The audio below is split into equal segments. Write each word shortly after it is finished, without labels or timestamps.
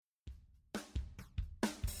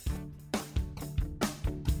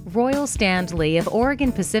Royal Standley of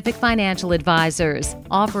Oregon Pacific Financial Advisors,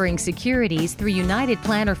 offering securities through United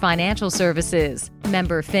Planner Financial Services.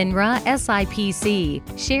 Member FINRA SIPC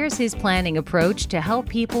shares his planning approach to help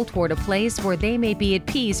people toward a place where they may be at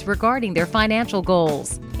peace regarding their financial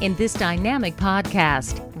goals. In this dynamic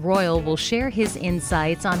podcast, Royal will share his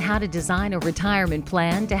insights on how to design a retirement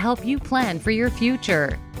plan to help you plan for your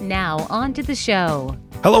future. Now, on to the show.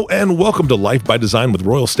 Hello and welcome to Life by Design with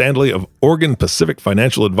Royal Standley of Oregon Pacific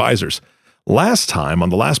Financial Advisors. Last time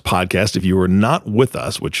on the last podcast, if you were not with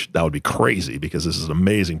us, which that would be crazy because this is an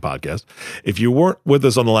amazing podcast. If you weren't with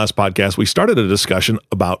us on the last podcast, we started a discussion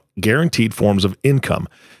about guaranteed forms of income.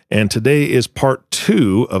 And today is part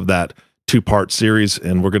 2 of that 2-part series,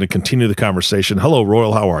 and we're going to continue the conversation. Hello,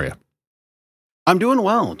 Royal. How are you? I'm doing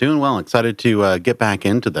well. Excited to get back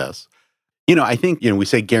into this. I think, we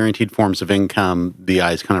say guaranteed forms of income, the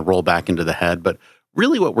eyes kind of roll back into the head, but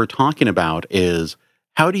really what we're talking about is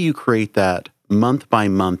how do you create that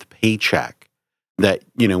month-by-month paycheck that,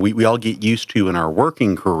 we all get used to in our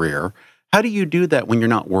working career? How do you do that when you're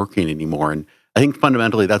not working anymore? And I think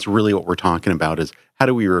fundamentally that's really what we're talking about is how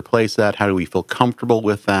do we replace that? How do we feel comfortable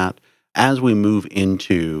with that as we move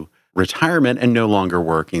into retirement and no longer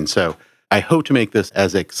working? So I hope to make this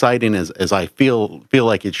as exciting as I feel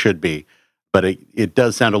like it should be. But it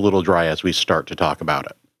does sound a little dry as we start to talk about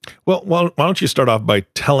it. Well, why don't you start off by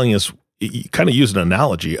telling us, you kind of use an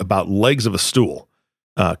analogy about legs of a stool.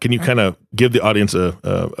 Can you kind of give the audience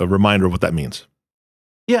a reminder of what that means?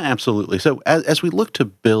 Yeah, absolutely. So as we look to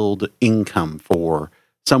build income for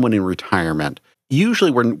someone in retirement,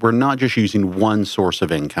 usually we're not just using one source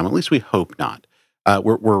of income, at least we hope not.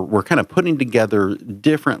 We're kind of putting together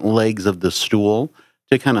different legs of the stool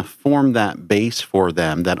to kind of form that base for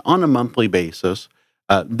them that on a monthly basis,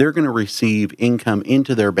 they're going to receive income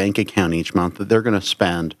into their bank account each month that they're going to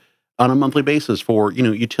spend on a monthly basis for,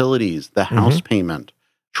 utilities, the house payment,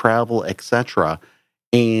 travel, etc.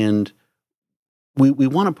 And we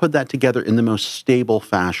want to put that together in the most stable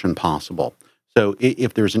fashion possible. So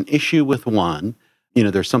if there's an issue with one,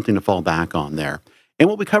 there's something to fall back on there. And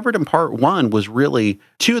what we covered in part 1 was really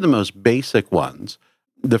 2 of the most basic ones.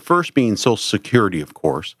 The first being Social Security, of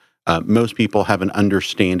course. Most people have an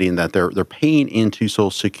understanding that they're paying into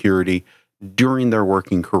Social Security during their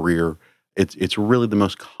working career. It's really the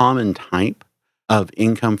most common type of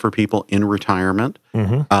income for people in retirement.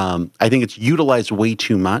 I think it's utilized way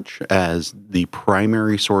too much as the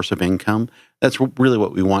primary source of income. That's really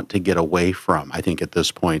what we want to get away from, I think, at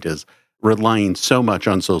this point, is relying so much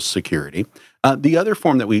on Social Security. The other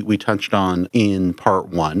form that we touched on in part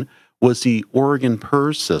 1 was the Oregon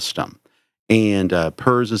PERS system. And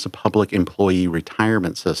PERS is a public employee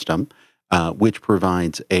retirement system, which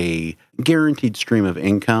provides a guaranteed stream of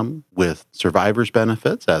income with survivor's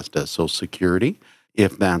benefits, as does Social Security,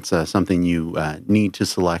 if that's something you need to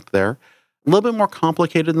select there. A little bit more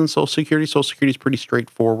complicated than Social Security. Social Security is pretty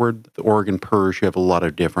straightforward. The Oregon PERS, you have a lot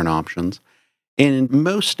of different options. And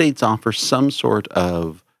most states offer some sort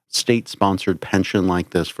of state-sponsored pension like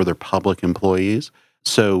this for their public employees.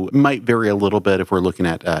 So it might vary a little bit if we're looking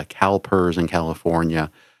at CalPERS in California,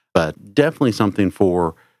 but definitely something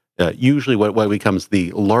for usually what becomes the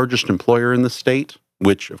largest employer in the state,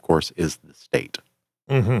 which, of course, is the state.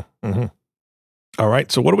 All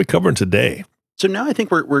right, so what are we covering today? So now I think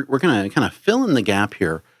we're going to kind of fill in the gap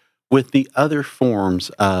here with the other forms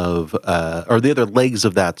of, or the other legs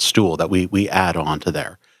of that stool that we add on to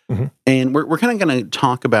there. And we're kind of going to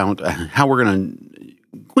talk about how we're going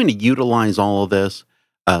to utilize all of this.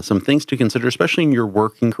 Some things to consider, especially in your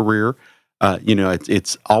working career.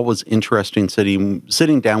 It's always interesting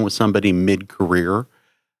sitting down with somebody mid-career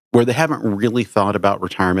where they haven't really thought about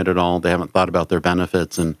retirement at all. They haven't thought about their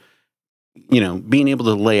benefits, and being able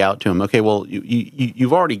to lay out to them, okay, well,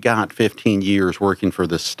 you've already got 15 years working for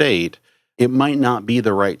the state. It might not be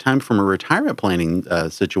the right time from a retirement planning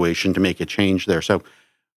situation to make a change there. So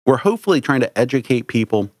we're hopefully trying to educate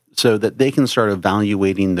people so that they can start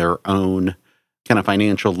evaluating their own kind of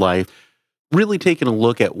financial life, really taking a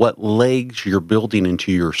look at what legs you're building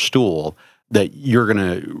into your stool that you're going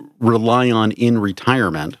to rely on in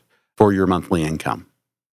retirement for your monthly income.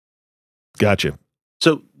 Gotcha.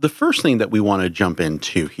 So the first thing that we want to jump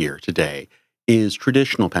into here today is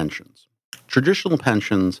traditional pensions. Traditional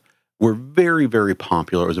pensions were very, very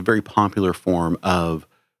popular. It was a very popular form of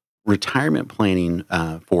retirement planning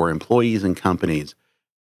for employees and companies,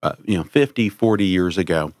 50, 40 years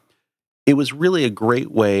ago. It was really a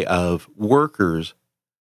great way of workers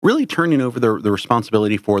really turning over the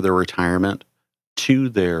responsibility for their retirement to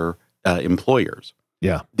their employers.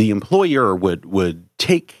 Yeah. The employer would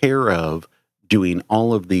take care of doing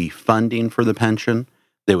all of the funding for the pension.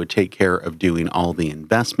 They would take care of doing all the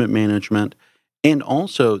investment management. And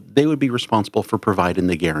also, they would be responsible for providing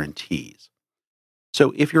the guarantees.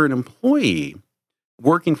 So if you're an employee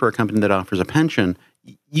working for a company that offers a pension,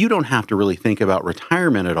 you don't have to really think about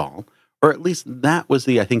retirement at all. Or at least that was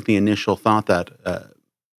I think the initial thought that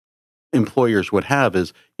employers would have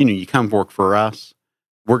is, you come work for us.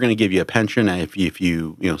 We're going to give you a pension if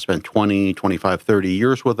you spend 20, 25, 30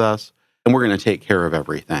 years with us, and we're going to take care of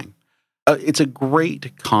everything. It's a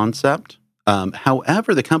great concept.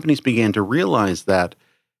 However, the companies began to realize that,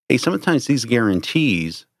 hey, sometimes these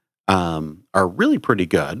guarantees are really pretty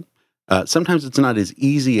good. Sometimes it's not as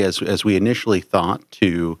easy as we initially thought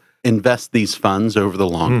to invest these funds over the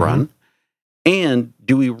long run. And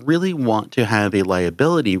do we really want to have a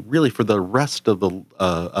liability really for the rest of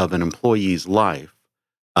an employee's life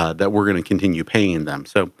that we're going to continue paying them?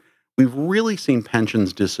 So we've really seen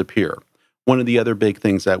pensions disappear. One of the other big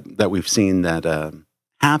things that we've seen that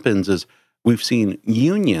happens is we've seen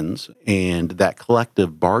unions and that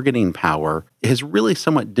collective bargaining power has really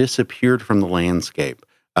somewhat disappeared from the landscape.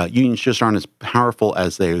 Unions just aren't as powerful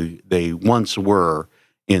as they once were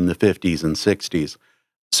in the 50s and 60s.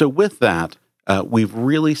 So with that, we've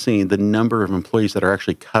really seen the number of employees that are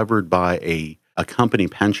actually covered by a company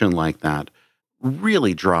pension like that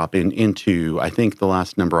really drop into, I think the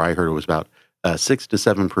last number I heard was about 6 to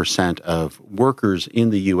 7% of workers in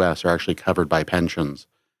the U.S. are actually covered by pensions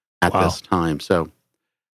at this time. So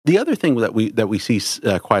the other thing that we see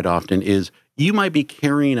quite often is you might be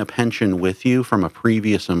carrying a pension with you from a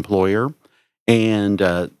previous employer, and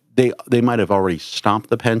they might have already stopped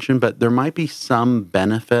the pension, but there might be some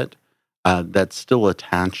benefit that's still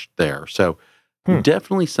attached there. So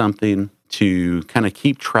definitely something to kind of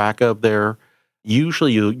keep track of there.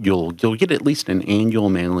 Usually you'll get at least an annual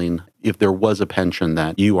mailing if there was a pension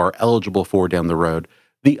that you are eligible for down the road.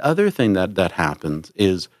 The other thing that happens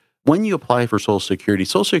is when you apply for Social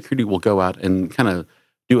Security will go out and kind of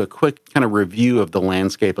do a quick kind of review of the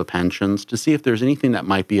landscape of pensions to see if there's anything that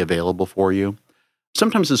might be available for you.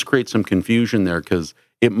 Sometimes this creates some confusion there because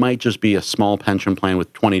it might just be a small pension plan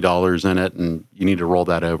with $20 in it and you need to roll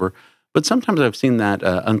that over. But sometimes I've seen that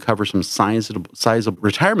uncover some sizable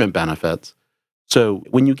retirement benefits. So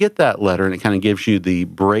when you get that letter and it kind of gives you the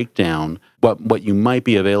breakdown, what you might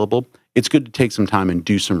be available, it's good to take some time and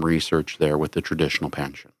do some research there with the traditional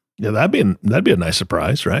pension. Yeah, that'd be a nice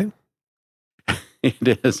surprise, right?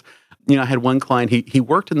 It is. I had one client, he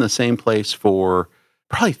worked in the same place for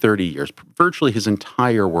probably 30 years, virtually his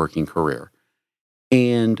entire working career.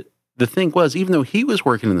 And the thing was, even though he was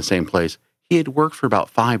working in the same place, he had worked for about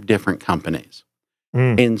 5 different companies.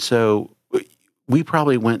 And so we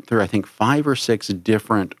probably went through, I think, 5 or 6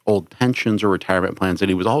 different old pensions or retirement plans, and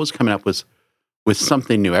he was always coming up with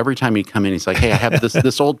something new. Every time he'd come in, he's like, hey, I have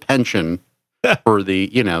this old pension for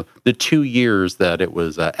the 2 years that it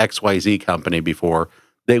was XYZ company before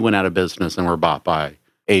they went out of business and were bought by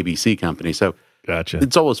ABC company. So gotcha.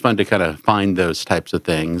 It's always fun to kind of find those types of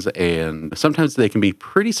things. And sometimes they can be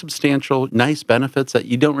pretty substantial, nice benefits that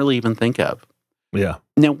you don't really even think of. Yeah.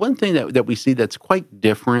 Now, one thing that we see that's quite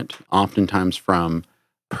different oftentimes from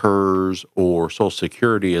PERS or Social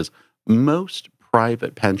Security is most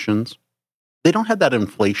private pensions, they don't have that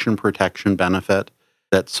inflation protection benefit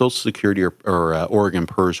that Social Security or Oregon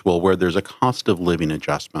PERS will, where there's a cost of living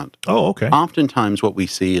adjustment. Oh, okay. Oftentimes what we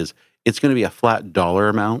see is it's going to be a flat dollar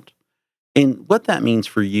amount. And what that means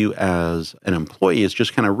for you as an employee is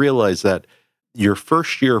just kind of realize that your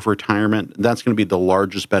first year of retirement, that's going to be the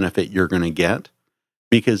largest benefit you're going to get.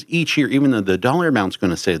 Because each year, even though the dollar amount's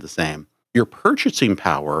going to stay the same, your purchasing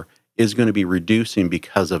power is going to be reducing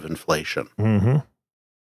because of inflation. Mm-hmm.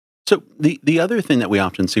 So the other thing that we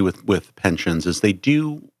often see with pensions is they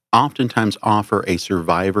do oftentimes offer a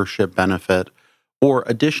survivorship benefit or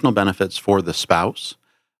additional benefits for the spouse.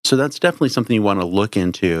 So that's definitely something you want to look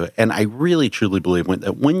into. And I really, truly believe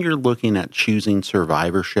that when you're looking at choosing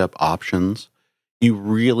survivorship options, you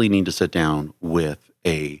really need to sit down with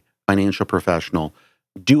a financial professional,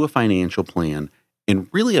 do a financial plan, and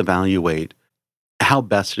really evaluate how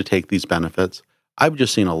best to take these benefits. I've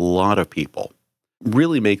just seen a lot of people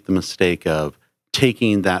really make the mistake of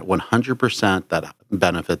taking that 100%, that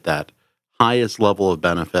benefit, that highest level of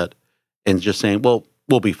benefit, and just saying, well,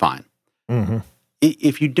 we'll be fine. Mm-hmm.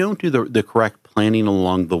 If you don't do the correct planning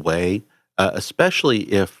along the way, especially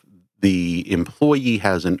if the employee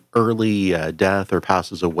has an early death or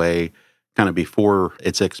passes away kind of before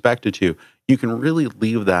it's expected to, you can really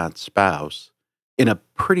leave that spouse in a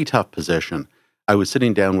pretty tough position. I was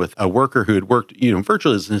sitting down with a worker who had worked,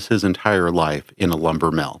 virtually his entire life in a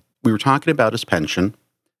lumber mill. We were talking about his pension,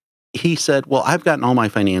 he said, well, I've gotten all my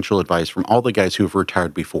financial advice from all the guys who have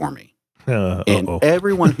retired before me. And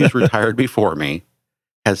everyone who's retired before me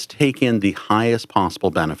has taken the highest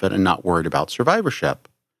possible benefit and not worried about survivorship.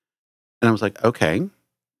 And I was like, okay,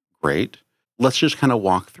 great. Let's just kind of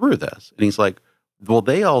walk through this. And he's like, well,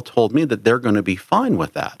 they all told me that they're going to be fine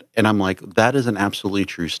with that. And I'm like, that is an absolutely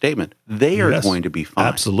true statement. They are going to be fine.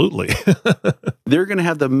 Absolutely. They're going to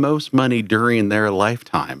have the most money during their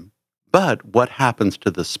lifetime. But what happens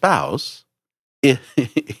to the spouse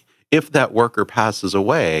if that worker passes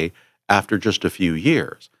away after just a few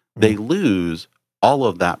years? They lose all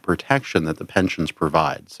of that protection that the pensions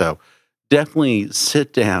provide. So definitely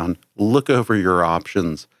sit down, look over your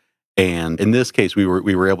options. And in this case, we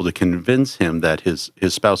were able to convince him that his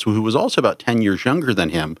spouse, who was also about 10 years younger than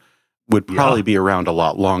him, would probably be around a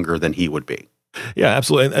lot longer than he would be. Yeah,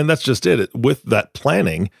 absolutely. And that's just it. With that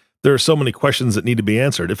planning, there are so many questions that need to be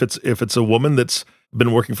answered. If it's a woman that's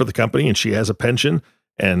been working for the company and she has a pension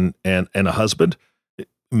and a husband,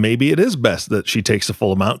 maybe it is best that she takes the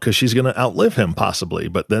full amount because she's going to outlive him possibly.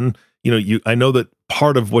 But then, I know that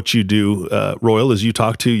part of what you do, Royal, is you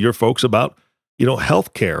talk to your folks about,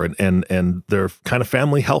 healthcare and their kind of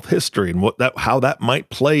family health history and how that might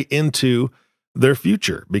play into their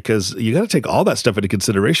future, because you got to take all that stuff into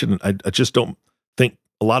consideration. I just don't think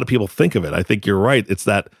a lot of people think of it. I think you're right. It's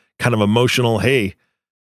that kind of emotional, hey,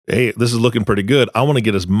 this is looking pretty good. I want to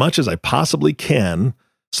get as much as I possibly can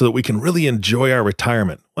so that we can really enjoy our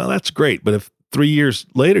retirement. Well, that's great. But if 3 years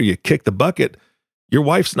later you kick the bucket, your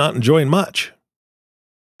wife's not enjoying much.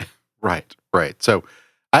 Right. So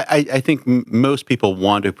I think most people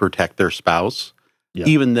want to protect their spouse,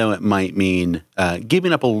 even though it might mean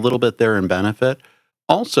giving up a little bit there in benefit.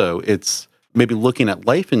 Also, it's maybe looking at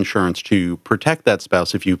life insurance to protect that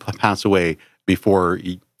spouse if you pass away before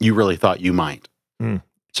you really thought you might.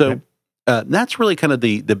 So that's really kind of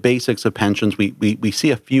the basics of pensions. We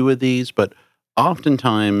see a few of these, but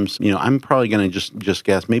oftentimes, I'm probably going to just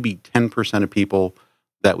guess maybe 10% of people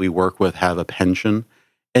that we work with have a pension.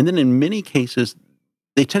 And then in many cases,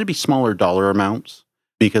 they tend to be smaller dollar amounts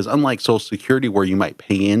because unlike Social Security, where you might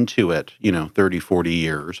pay into it, 30, 40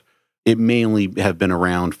 years, it may only have been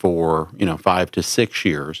around for, 5 to 6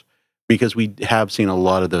 years, because we have seen a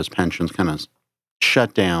lot of those pensions kind of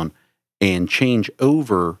shut down and change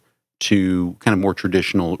over to kind of more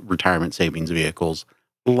traditional retirement savings vehicles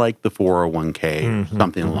like the 401k,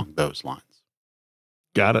 something along those lines.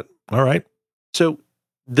 Got it. All right. So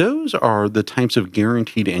those are the types of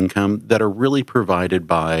guaranteed income that are really provided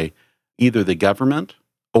by either the government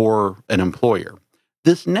or an employer.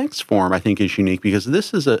 This next form, I think, is unique because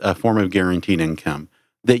this is a form of guaranteed income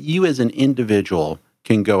that you as an individual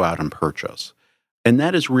can go out and purchase. And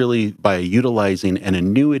that is really by utilizing an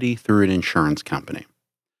annuity through an insurance company.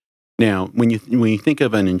 Now, when you think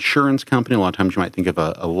of an insurance company, a lot of times you might think of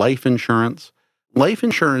a life insurance. Life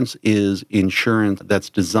insurance is insurance that's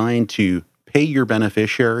designed to pay your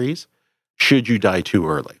beneficiaries should you die too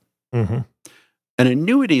early. An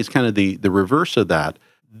annuity is kind of the reverse of that.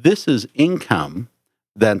 This is income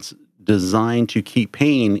that's designed to keep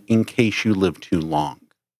paying in case you live too long.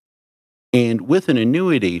 And with an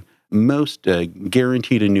annuity, most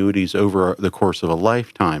guaranteed annuities over the course of a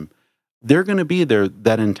lifetime, they're going to be there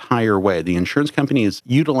that entire way. The insurance company is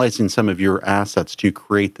utilizing some of your assets to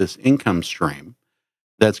create this income stream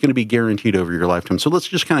that's going to be guaranteed over your lifetime. So let's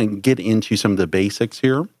just kind of get into some of the basics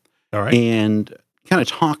here. All right. And kind of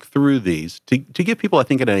talk through these to give people, I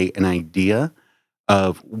think, an idea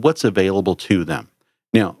of what's available to them.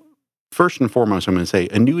 Now, first and foremost, I'm going to say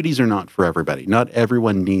annuities are not for everybody. Not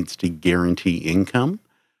everyone needs to guarantee income.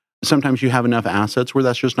 Sometimes you have enough assets where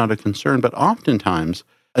that's just not a concern, but oftentimes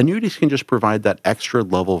annuities can just provide that extra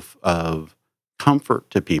level of comfort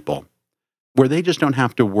to people where they just don't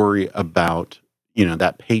have to worry about,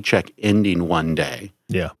 that paycheck ending one day.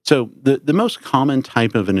 Yeah. So the most common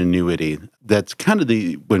type of an annuity that's kind of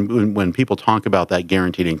when people talk about that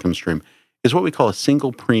guaranteed income stream is what we call a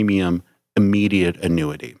single premium immediate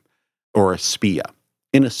annuity, or a SPIA.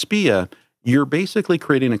 In a SPIA, you're basically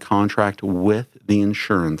creating a contract with the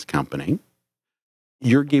insurance company.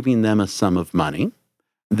 You're giving them a sum of money.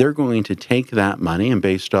 They're going to take that money, and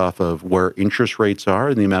based off of where interest rates are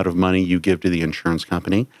and the amount of money you give to the insurance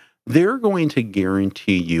company, they're going to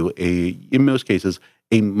guarantee you in most cases,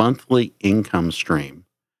 a monthly income stream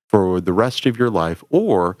for the rest of your life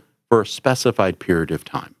or for a specified period of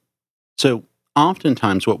time. So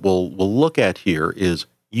oftentimes what we'll look at here is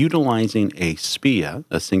utilizing a SPIA,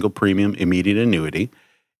 a single premium immediate annuity,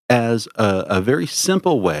 as a very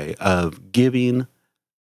simple way of giving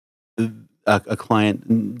a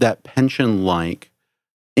client that pension-like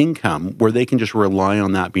income where they can just rely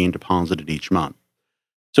on that being deposited each month.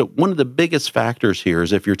 So one of the biggest factors here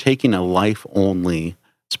is if you're taking a life-only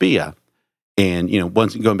SPIA, and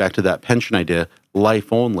once going back to that pension idea,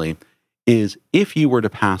 life-only, is if you were to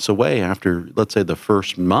pass away after, let's say, the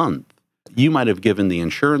first month, you might have given the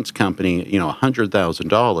insurance company,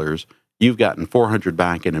 $100,000. You've gotten $400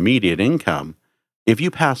 back in immediate income. If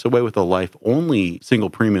you pass away with a life-only single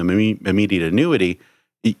premium immediate annuity,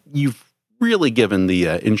 you've really given the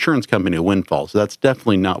insurance company a windfall. So that's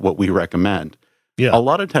definitely not what we recommend. Yeah. A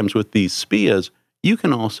lot of times with these SPIAs, you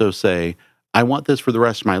can also say, I want this for the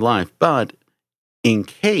rest of my life, but in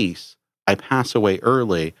case I pass away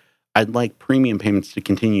early, I'd like premium payments to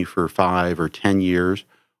continue for 5 or 10 years,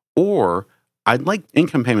 or I'd like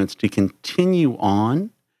income payments to continue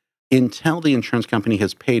on until the insurance company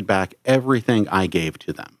has paid back everything I gave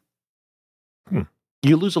to them.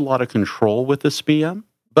 You lose a lot of control with the SPIA,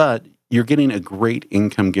 but you're getting a great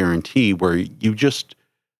income guarantee where you just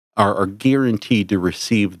are guaranteed to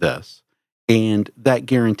receive this. And that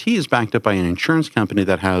guarantee is backed up by an insurance company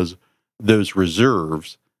that has those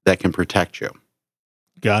reserves that can protect you.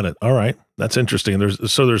 Got it. All right. That's interesting.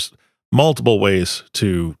 There's multiple ways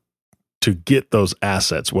to get those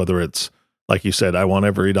assets, whether it's, like you said, I want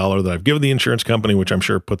every dollar that I've given the insurance company, which I'm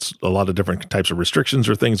sure puts a lot of different types of restrictions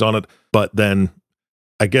or things on it. But then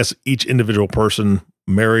I guess each individual person,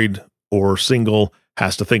 married or single,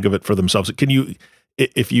 has to think of it for themselves. Can you,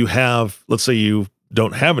 if you have, let's say you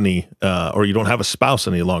don't have any, or you don't have a spouse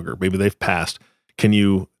any longer, maybe they've passed, can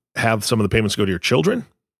you have some of the payments go to your children?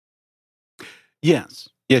 Yes,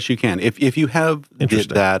 you can. If you have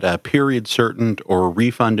that period certain or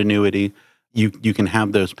refund annuity, you can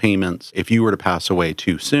have those payments. If you were to pass away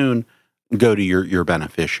too soon, go to your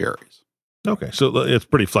beneficiaries. Okay, so it's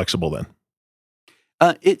pretty flexible then.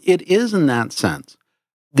 It is in that sense.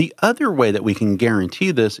 The other way that we can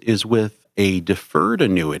guarantee this is with a deferred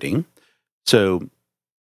annuity. So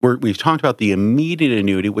we've talked about the immediate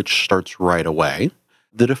annuity, which starts right away.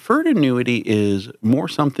 The deferred annuity is more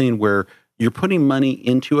something where you're putting money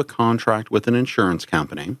into a contract with an insurance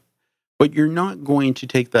company, but you're not going to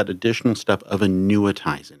take that additional step of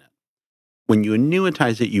annuitizing it. When you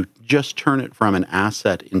annuitize it, you just turn it from an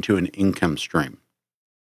asset into an income stream.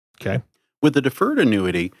 Okay. With the deferred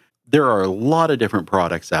annuity, there are a lot of different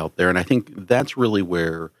products out there, and I think that's really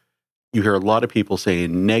where you hear a lot of people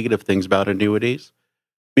saying negative things about annuities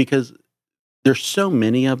because there's so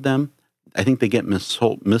many of them. I think they get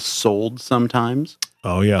missold sometimes.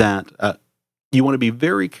 Oh, yeah. That you want to be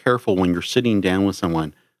very careful when you're sitting down with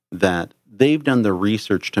someone that they've done the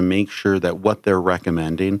research to make sure that what they're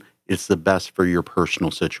recommending is the best for your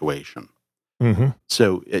personal situation. Mm-hmm.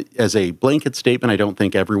 So as a blanket statement, I don't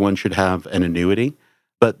think everyone should have an annuity,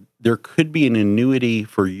 but there could be an annuity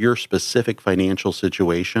for your specific financial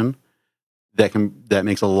situation that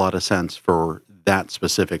makes a lot of sense for that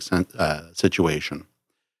specific situation.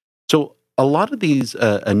 So a lot of these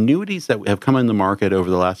annuities that have come in the market over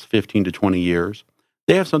the last 15 to 20 years,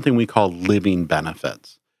 they have something we call living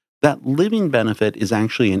benefits. That living benefit is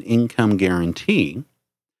actually an income guarantee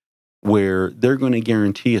where they're going to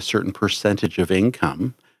guarantee a certain percentage of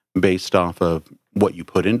income based off of what you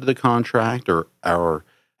put into the contract or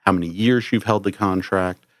how many years you've held the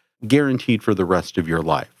contract, guaranteed for the rest of your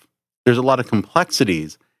life. There's a lot of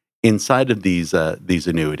complexities inside of these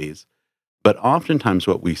annuities, but oftentimes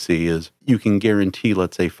what we see is you can guarantee,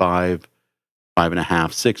 let's say 5.5%,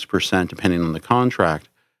 6%, depending on the contract,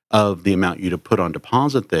 of the amount you'd have put on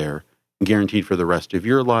deposit there, guaranteed for the rest of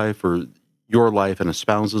your life or your life and a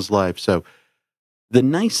spouse's life. So the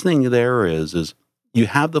nice thing there is you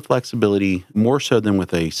have the flexibility more so than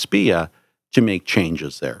with a SPIA to make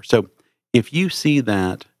changes there. So if you see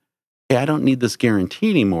that, hey, I don't need this guarantee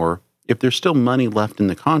anymore, if there's still money left in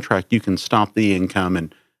the contract, you can stop the income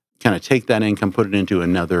and kind of take that income, put it into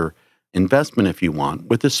another investment if you want.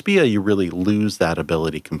 With the SPIA, you really lose that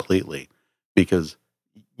ability completely because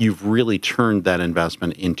you've really turned that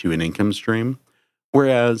investment into an income stream.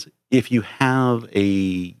 Whereas if you have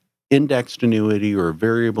a indexed annuity or a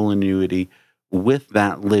variable annuity with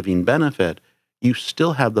that living benefit, you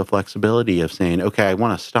still have the flexibility of saying, okay, I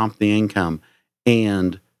want to stop the income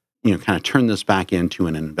and kind of turn this back into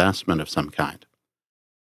an investment of some kind.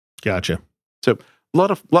 Gotcha. So a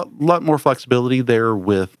lot more flexibility there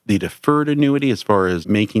with the deferred annuity as far as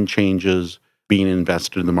making changes, being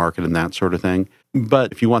invested in the market and that sort of thing.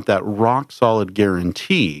 But if you want that rock solid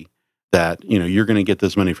guarantee that you're going to get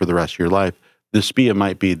this money for the rest of your life, the SPIA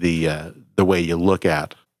might be the way you look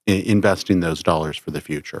at investing those dollars for the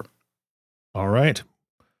future. All right.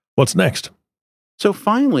 What's next? So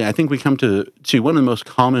finally, I think we come to one of the most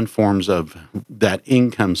common forms of that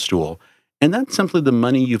income stool, and that's simply the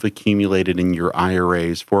money you've accumulated in your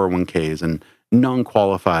IRAs, 401ks, and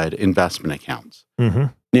non-qualified investment accounts. Mm-hmm.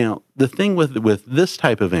 Now, the thing with this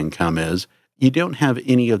type of income is you don't have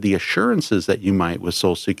any of the assurances that you might with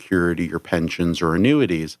Social Security or pensions or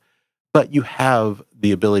annuities, but you have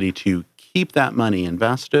the ability to keep that money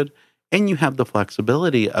invested, and you have the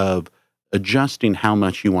flexibility of adjusting how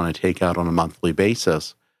much you want to take out on a monthly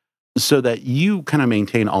basis so that you kind of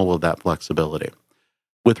maintain all of that flexibility.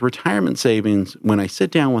 With retirement savings, when I sit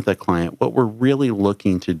down with a client, what we're really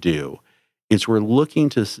looking to do is we're looking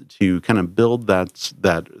to kind of build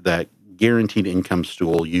that guaranteed income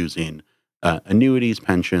stool using annuities,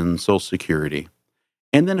 pensions, Social Security.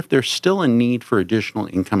 And then if there's still a need for additional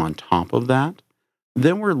income on top of that,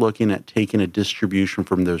 then we're looking at taking a distribution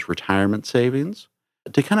from those retirement savings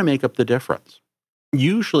to kind of make up the difference.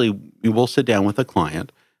 Usually, we will sit down with a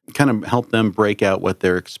client, kind of help them break out what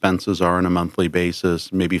their expenses are on a monthly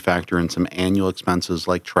basis, maybe factor in some annual expenses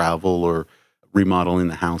like travel or remodeling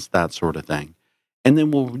the house, that sort of thing. And then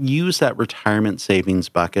we'll use that retirement savings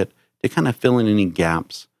bucket to kind of fill in any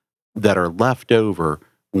gaps that are left over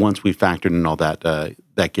once we factored in all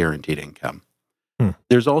that guaranteed income.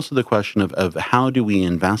 There's also the question of how do we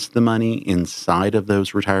invest the money inside of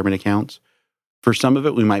those retirement accounts? For some of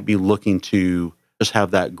it, we might be looking to just have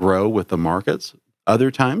that grow with the markets. Other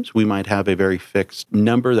times, we might have a very fixed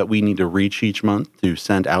number that we need to reach each month to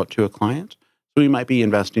send out to a client. So we might be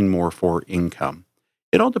investing more for income.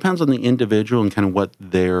 It all depends on the individual and kind of what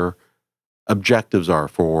their objectives are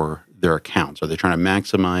for their accounts. Are they trying to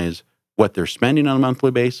maximize what they're spending on a monthly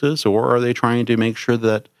basis, or are they trying to make sure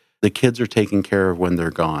that the kids are taken care of when they're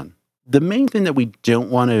gone? The main thing that we don't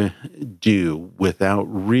want to do without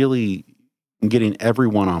really getting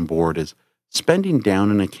everyone on board is spending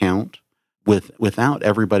down an account without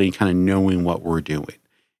everybody kind of knowing what we're doing.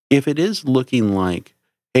 If it is looking like,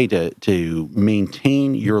 hey, to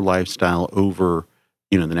maintain your lifestyle over,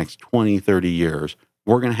 the next 20, 30 years,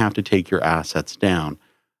 we're going to have to take your assets down.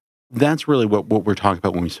 That's really what we're talking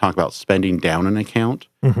about when we talk about spending down an account,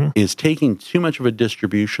 is taking too much of a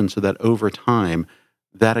distribution so that over time,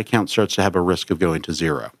 that account starts to have a risk of going to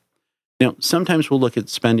zero. Now, sometimes we'll look at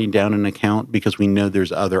spending down an account because we know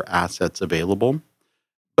there's other assets available.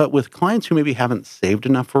 But with clients who maybe haven't saved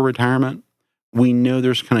enough for retirement, we know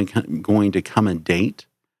there's kind of going to come a date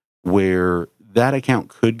where that account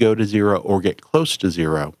could go to zero or get close to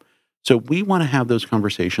zero. So we want to have those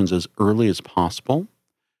conversations as early as possible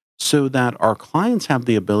so that our clients have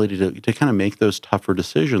the ability to kind of make those tougher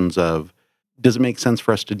decisions of, does it make sense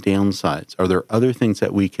for us to downsize? Are there other things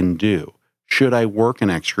that we can do? Should I work an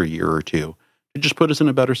extra year or two to just put us in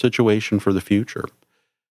a better situation for the future?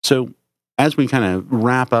 So as we kind of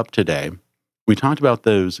wrap up today, we talked about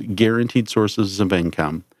those guaranteed sources of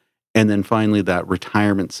income and then finally that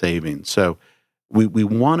retirement savings. So we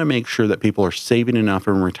want to make sure that people are saving enough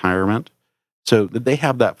in retirement so that they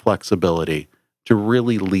have that flexibility to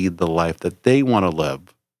really lead the life that they want to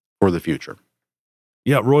live for the future.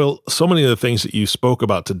 Yeah, Royal, so many of the things that you spoke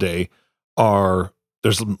about today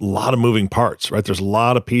there's a lot of moving parts, right? There's a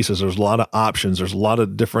lot of pieces, there's a lot of options, there's a lot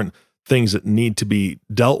of different things that need to be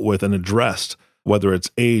dealt with and addressed, whether it's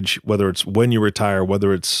age, whether it's when you retire,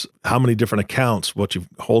 whether it's how many different accounts, what you're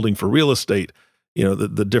holding for real estate, the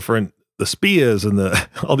SPIAs and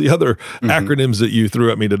all the other acronyms that you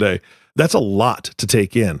threw at me today. That's a lot to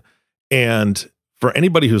take in. And for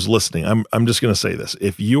anybody who's listening, I'm just going to say this.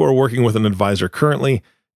 If you are working with an advisor currently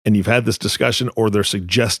and you've had this discussion or they're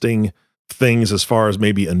suggesting things as far as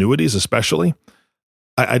maybe annuities, especially,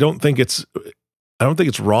 I don't think it's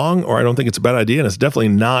wrong, or I don't think it's a bad idea. And it's definitely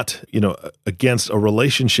not, against a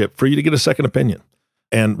relationship for you to get a second opinion.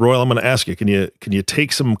 And Royal, I'm going to ask you, can you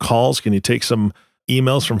take some calls? Can you take some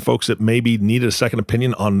emails from folks that maybe needed a second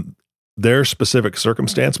opinion on their specific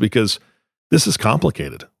circumstance? Because this is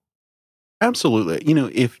complicated. Absolutely.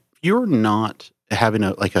 If you're not having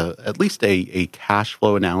at least a cash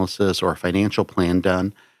flow analysis or a financial plan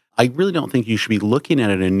done, I really don't think you should be looking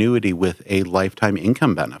at an annuity with a lifetime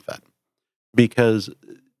income benefit, because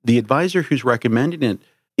the advisor who's recommending it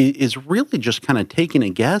is really just kind of taking a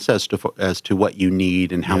guess as to what you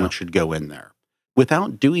need and how much should go in there.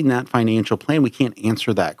 Without doing that financial plan, we can't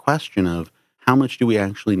answer that question of how much do we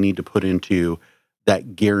actually need to put into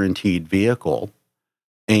that guaranteed vehicle,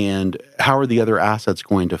 and how are the other assets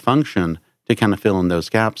going to function to kind of fill in those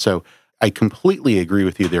gaps. So I completely agree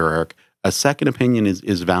with you there, Eric. A second opinion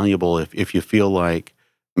is valuable if you feel like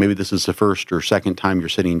maybe this is the first or second time you're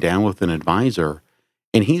sitting down with an advisor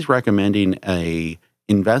and he's recommending a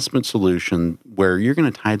investment solution where you're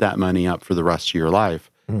going to tie that money up for the rest of your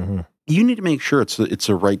life, you need to make sure it's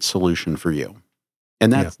the right solution for you.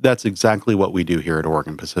 And that's exactly what we do here at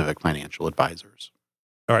Oregon Pacific Financial Advisors.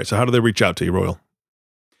 All right. So how do they reach out to you, Royal?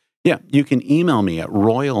 Yeah, you can email me at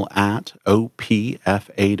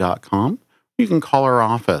royal@opfa.com. You can call our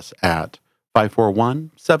office at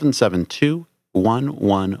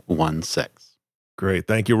 541-772-1116. Great.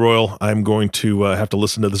 Thank you, Royal. I'm going to have to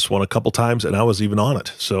listen to this one a couple times, and I was even on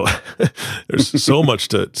it. So there's so much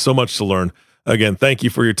to learn. Again, thank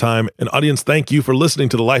you for your time. And audience, thank you for listening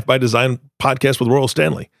to the Life by Design podcast with Royal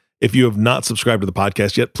Stanley. If you have not subscribed to the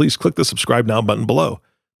podcast yet, please click the subscribe now button below.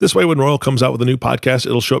 This way, when Royal comes out with a new podcast,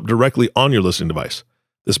 it'll show up directly on your listening device.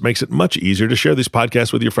 This makes it much easier to share these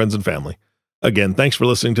podcasts with your friends and family. Again, thanks for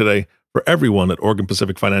listening today. For everyone at Oregon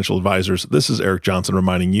Pacific Financial Advisors, this is Eric Johnson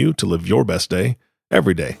reminding you to live your best day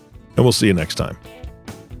every day. And we'll see you next time.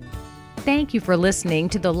 Thank you for listening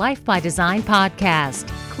to the Life by Design podcast.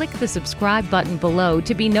 Click the subscribe button below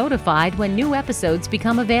to be notified when new episodes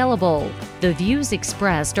become available. The views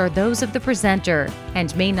expressed are those of the presenter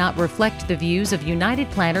and may not reflect the views of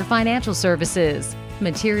United Planner Financial Services.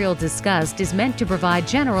 Material discussed is meant to provide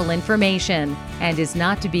general information and is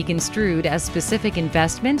not to be construed as specific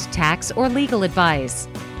investment, tax, or legal advice.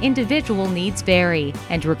 Individual needs vary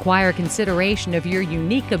and require consideration of your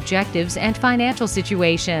unique objectives and financial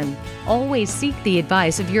situation. Always seek the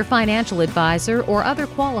advice of your financial advisor or other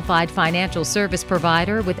qualified financial service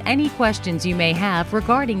provider with any questions you may have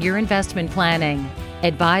regarding your investment planning.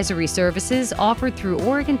 Advisory services offered through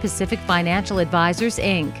Oregon Pacific Financial Advisors,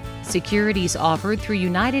 Inc. Securities offered through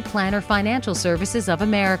United Planner Financial Services of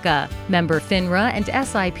America, member FINRA and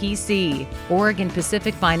SIPC. Oregon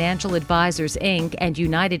Pacific Financial Advisors, Inc. and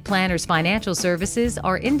United Planners Financial Services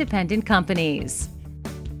are independent companies.